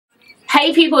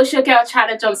Hey people, it's your girl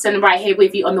China Johnson right here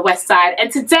with you on the West Side,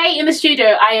 and today in the studio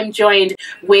I am joined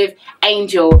with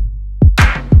Angel.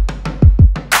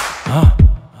 Well,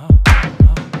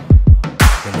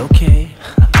 okay.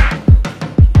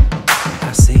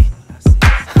 I see.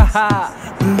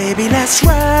 Baby, let's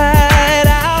ride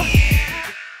out.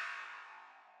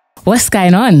 What's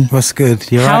going on? What's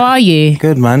good? You How right? are you?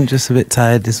 Good, man. Just a bit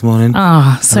tired this morning.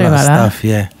 Oh, sorry about that. Stuff,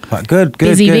 yeah. But good.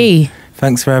 Busy good. bee.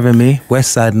 Thanks for having me.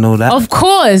 West Side and all that. Of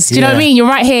course. Do you know what I mean? You're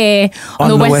right here on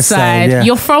the West Side. yeah.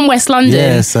 You're from West London.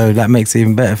 Yeah, so that makes it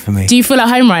even better for me. Do you feel at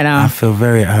home right now? I feel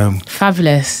very at home.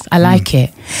 Fabulous. I like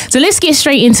it. So let's get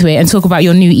straight into it and talk about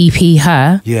your new EP,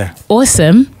 Her. Yeah.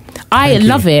 Awesome. I Thank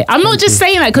love you. it. I'm not just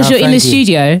saying that because No, you're in the thank you.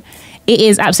 studio. It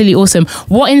is absolutely awesome.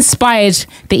 What inspired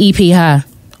the EP, Her?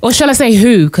 Or shall I say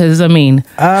who? Because, I mean,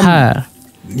 Her.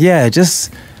 Yeah,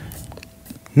 just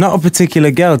not a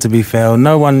particular girl, to be fair. Or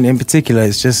no one in particular.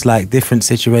 It's just like different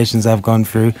situations I've gone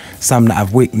through. Some that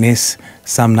I've witnessed,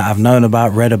 some that I've known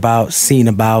about, read about, seen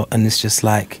about, and it's just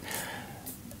like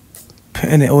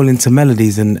putting it all into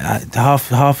melodies. And half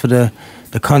of the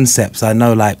concepts I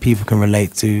know, like people can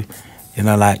relate to. You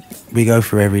know, like we go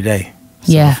through every day. Sort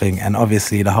Yeah. of thing. And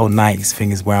obviously the whole 90s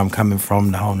thing is where I'm coming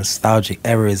from. The whole nostalgic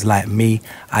era is like me.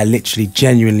 I literally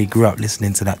genuinely grew up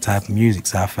listening to that type of music.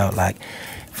 So I felt like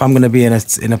if I'm going to be in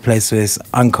a place where it's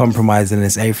uncompromising and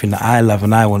it's everything that I love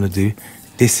and I want to do,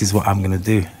 this is what I'm going to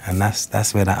do. And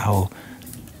that's where that whole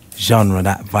genre,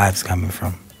 that vibe's coming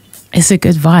from. It's a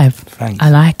good vibe. Thanks. I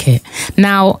like it.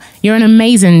 Now, you're an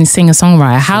amazing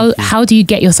singer-songwriter. How do you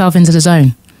get yourself into the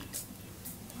zone?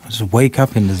 I just wake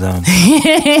up in the zone.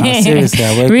 No, seriously,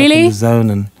 I wake up Really? in the zone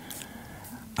and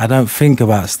I don't think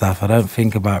about stuff. I don't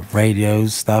think about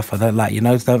radios stuff. I don't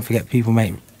don't forget people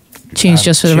make Tunes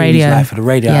just for the tunes, radio. like for the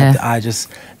radio. Yeah. I just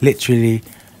literally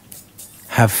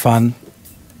have fun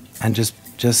and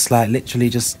just like literally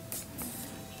just,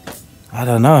 I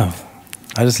don't know.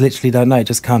 I just literally don't know. It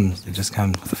just comes. I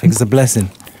think it's a blessing.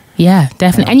 Yeah,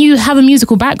 definitely. And you have a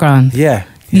musical background. Yeah.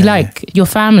 You like your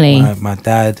family. My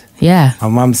dad. Yeah. My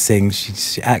mum sings.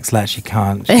 She acts like she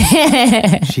can't.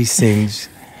 She sings.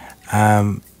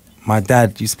 My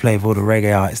dad used to play with all the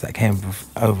reggae artists that came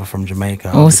over from Jamaica.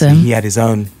 Awesome. Obviously, he had his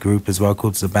own group as well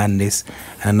called Zabandis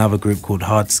and another group called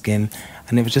Hard Skin.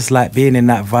 And it was just like being in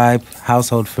that vibe,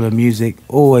 household full of music,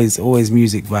 always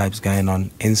music vibes going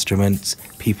on, instruments,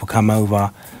 people come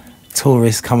over,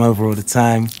 tourists come over all the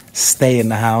time, stay in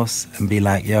the house and be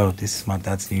like, yo, this is my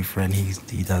dad's new friend,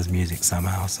 he does music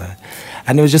somehow. So,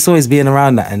 and it was just always being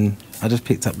around that, and I just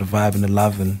picked up the vibe and the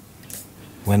love and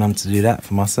went on to do that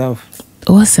for myself.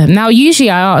 Awesome. Now, usually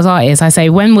I ask artists, I say,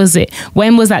 when was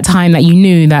that time that you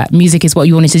knew that music is what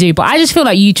you wanted to do? But I just feel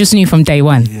like you just knew from day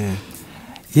one.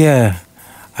 Yeah.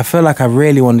 I feel like I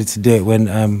really wanted to do it when,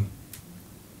 I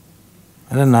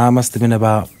don't know, I must have been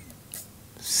about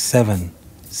 7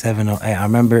 or 8. I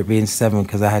remember it being 7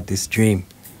 because I had this dream.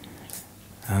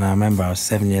 And I remember I was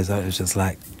 7 years old. It was just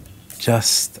like,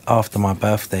 just after my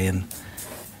birthday. And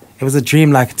it was a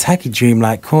dream, like a tacky dream,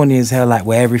 like corny as hell, like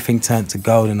where everything turned to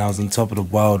gold and I was on top of the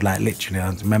world, like literally. I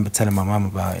remember telling my mum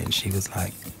about it and she was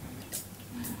like,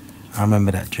 I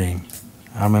remember that dream.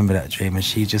 And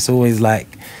she just always like,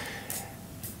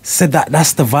 said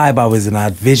that's the vibe I was in. I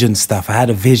had vision stuff. I had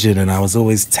a vision and I was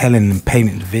always telling and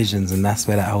painting the visions, and that's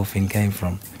where that whole thing came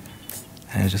from.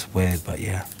 And it was just weird, but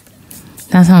yeah.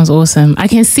 That sounds awesome. I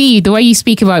can see the way you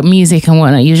speak about music and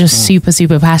whatnot. You're just super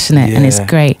passionate, and it's Yeah.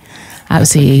 great.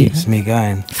 Absolutely. Keeps me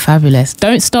going. Fabulous.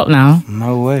 Don't stop now.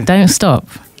 No way. Don't stop.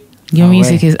 Your No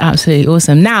music way. is absolutely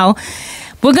awesome. Now,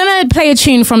 we're going to play a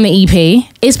tune from the EP.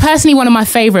 It's personally one of my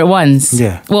favourite ones.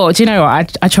 Yeah. Well, do you know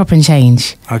what? I chop and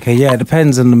change. Okay, yeah, it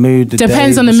depends on the mood.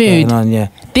 Depends day, on the what's mood. going on, yeah.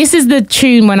 This is the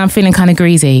tune when I'm feeling kind of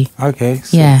greasy. Okay.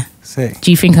 Sick, Yeah. Sick. Do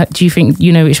you think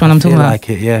you know which one I'm talking Feel about? like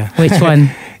it, yeah. Which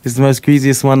one? It's the most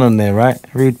greasiest one on there, right?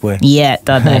 Rude Boy. Yeah,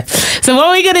 don't know. So what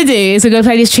we're going to do is we're going to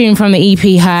play this tune from the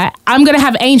EP, Her. I'm going to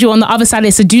have Angel on the other side of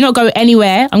this, so do not go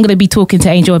anywhere. I'm going to be talking to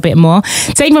Angel a bit more.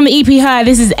 Taking from the EP, Her,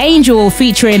 this is Angel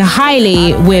featuring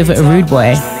Hailey with Rude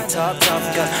Boy.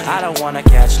 I don't wanna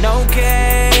catch no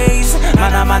case.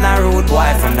 Man, a rude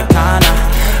boy from the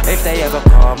corner. If they ever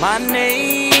call my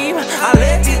name, I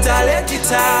let it.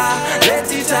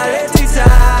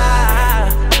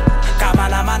 Come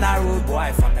on, I'm a rude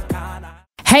boy from the corner.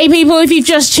 Hey people, if you've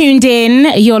just tuned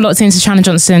in, you're locked into China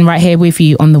Johnson right here with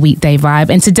you on the Weekday Vibe.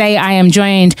 And today I am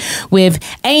joined with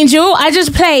Angel. I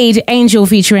just played Angel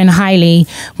featuring Hailey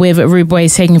with Rude Boy,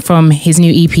 taken from his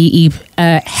new EP,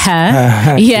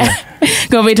 Her. Yeah.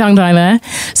 Got a bit tongue tied there.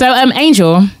 So,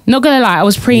 Angel, not gonna lie, I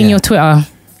was pre-ing your Twitter.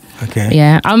 Okay.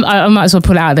 Yeah, I might as well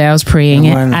put it out there. I was preying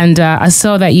it, Why not? and I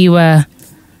saw that you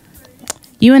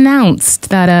announced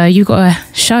that you got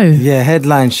a show. Yeah,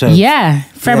 headline show. Yeah,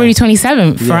 February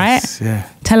 27th, right? Yes, yeah.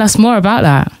 Tell us more about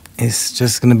that. It's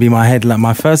just gonna be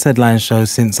my first headline show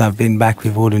since I've been back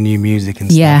with all the new music and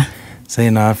stuff. Yeah. So,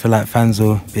 you know, I feel like fans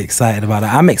will be excited about it.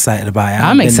 I'm excited about it.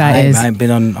 I'm excited. I ain't been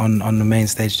on the main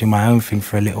stage doing my own thing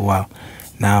for a little while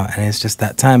now, and it's just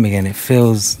that time again. It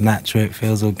feels natural, it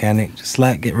feels organic. Just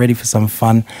like get ready for some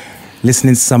fun,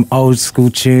 listening to some old school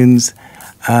tunes,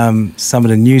 some of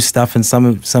the new stuff, and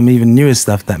some even newer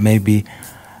stuff that maybe,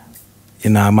 you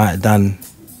know, I might have done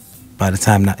by the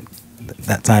time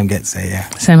that time gets there. Yeah.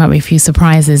 So there might be a few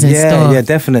surprises in store. Yeah,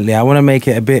 definitely. I want to make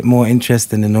it a bit more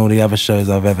interesting than all the other shows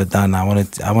I've ever done. I want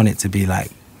it to be like,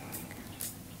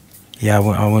 I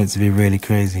want it to be really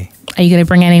crazy. Are you going to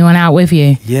bring anyone out with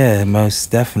you? Yeah,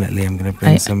 most definitely. I'm going to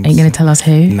bring some. Are you going to tell us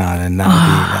who? No, then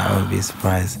that would be a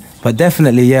surprise. But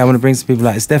definitely, yeah, I want to bring some people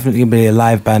out. It's definitely going to be a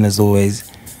live band as always,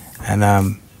 and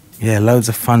yeah, loads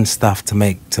of fun stuff to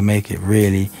make it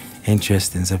really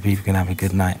interesting so people can have a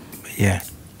good night. But yeah.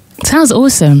 Sounds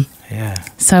awesome. Yeah.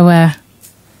 So,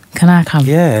 can I come?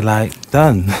 Yeah, like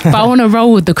done. But I want to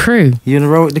roll with the crew. You want to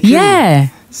roll with the crew? Yeah.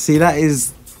 See,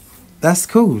 that's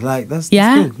cool. Like that's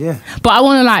Yeah? good. Yeah. But I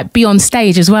want to like be on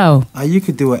stage as well. You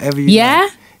could do whatever you Yeah?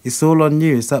 like. It's all on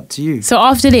you. It's up to you. So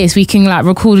after this, we can like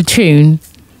record a tune,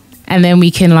 and then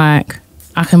we can like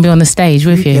I can be on the stage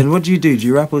with you. And what do you do? Do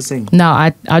you rap or sing? No,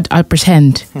 I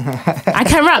pretend. I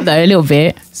can rap though a little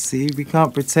bit. See, we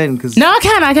can't pretend because No, I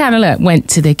can. Look, went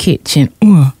to the kitchen.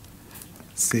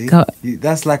 see, Go-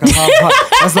 that's like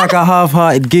a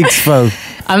half-hearted gigs, fo.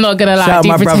 I'm not gonna lie. Shout I out do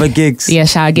my brother Gigs. Yeah,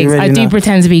 shout out You Gigs. I already do know.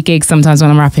 pretend to be Gigs sometimes when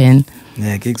I'm rapping,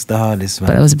 Yeah, Gigs the hardest, but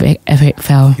it man. was a bit epic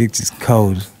fail. Gigs is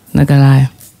cold. Not gonna lie.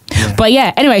 Yeah. But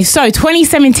yeah, anyway, so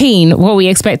 2017, what are we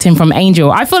expecting from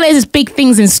Angel? I feel like there's big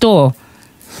things in store.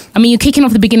 I mean, you're kicking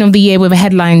off the beginning of the year with a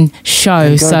headline show,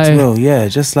 God's so will, yeah.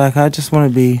 Just like I just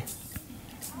want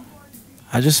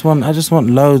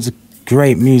loads of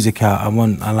great music out. I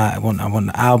want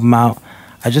the album out.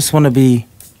 I just want to be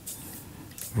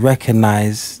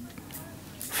recognized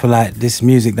for like this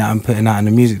music that I'm putting out and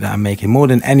the music that I'm making more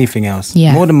than anything else.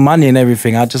 Yeah. More than money and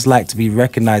everything. I just like to be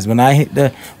recognized. When I hit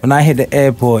the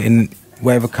airport in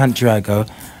whatever country I go,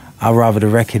 I'd rather the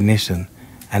recognition.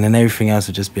 And then everything else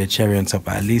would just be a cherry on top.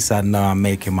 But at least I know I'm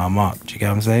making my mark. Do you get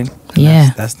what I'm saying? And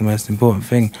Yeah. That's the most important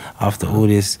thing after all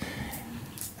this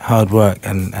hard work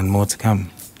and more to come.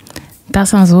 that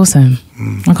sounds awesome.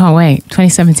 I can't wait.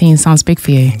 2017 sounds big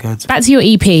for you. God's- Back to your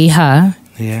EP, Her.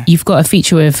 Yeah. You've got a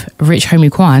feature with Rich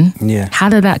Homie Kwan. Yeah. How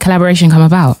did that collaboration come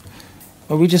about?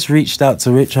 Well, we just reached out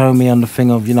to Rich Homie on the thing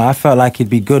of, I felt like he'd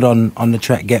be good on the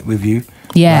track Get With You.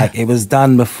 Yeah. Like, it was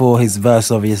done before his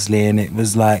verse, obviously, and it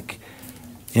was like,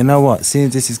 you know what,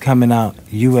 since this is coming out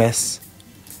US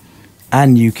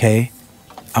and UK,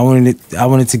 I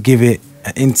wanted to give it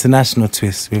an international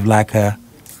twist with like a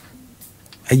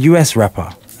US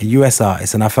rapper, a US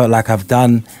artist, and I felt like I've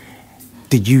done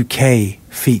the UK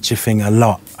feature thing a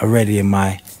lot already in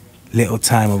my little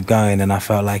time of going, and I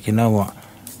felt like, you know what,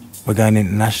 we're going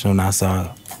international now, so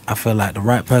I feel like the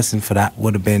right person for that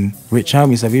would have been Rich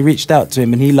Homie. So we reached out to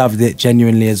him and he loved it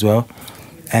genuinely as well,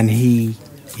 and he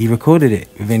recorded it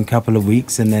within a couple of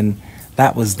weeks, and then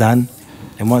that was done.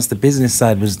 And once the business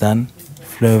side was done,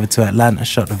 flew over to Atlanta,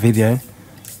 shot the video.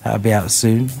 That'll be out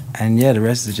soon, and yeah, the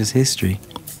rest is just history.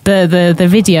 The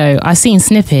video, I've seen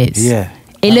snippets. Yeah,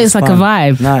 It that looks was like fun. a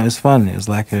vibe. No, it was fun. It was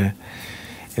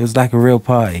like a real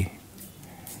party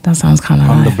That sounds kind of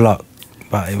on the nice. block,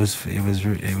 but it was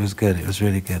good. It was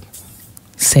really good.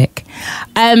 Sick.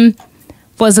 What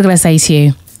was I going to say to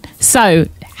you? So,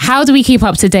 how do we keep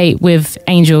up to date with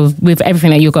Angel, with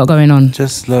everything that you've got going on?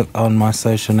 Just look on my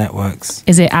social networks.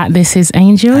 Is it at This Is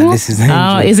Angel? At This Is Angel.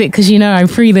 Oh, is it because I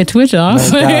free the Twitter?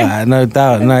 No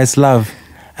doubt. No, it's love.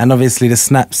 And obviously the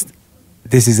snaps,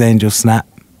 This Is Angel Snap.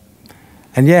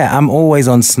 And yeah, I'm always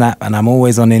on Snap and I'm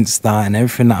always on Insta, and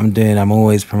everything that I'm doing, I'm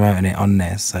always promoting it on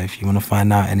there. So if you want to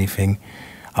find out anything,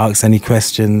 ask any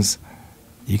questions,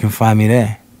 you can find me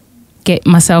there. Get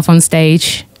myself on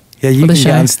stage. Yeah, you For the can get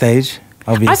show. on stage,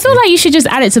 obviously. I feel like you should just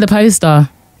add it to the poster.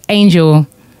 Angel,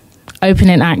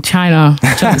 opening act, China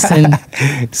Johnson,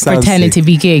 Sounds pretending sick. to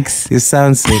be Gigs. It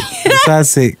sounds sick. It sounds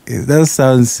sick. It does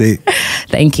sound sick.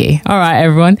 Thank you. All right,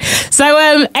 everyone.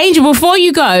 So, Angel, before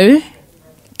you go,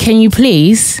 can you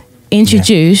please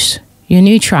introduce your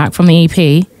new track from the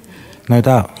EP? No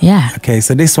doubt. Yeah. Okay,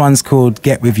 so this one's called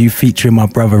Get With You, featuring my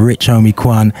brother Rich Homie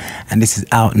Kwan, and this is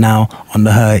out now on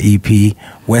the Her EP,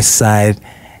 West Side,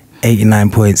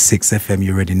 89.6 FM.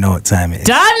 You already know what time it is.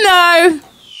 Done, no.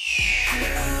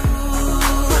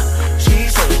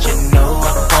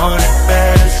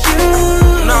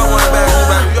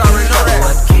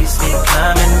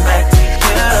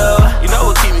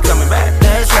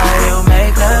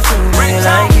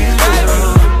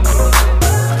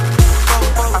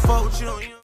 you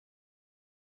know.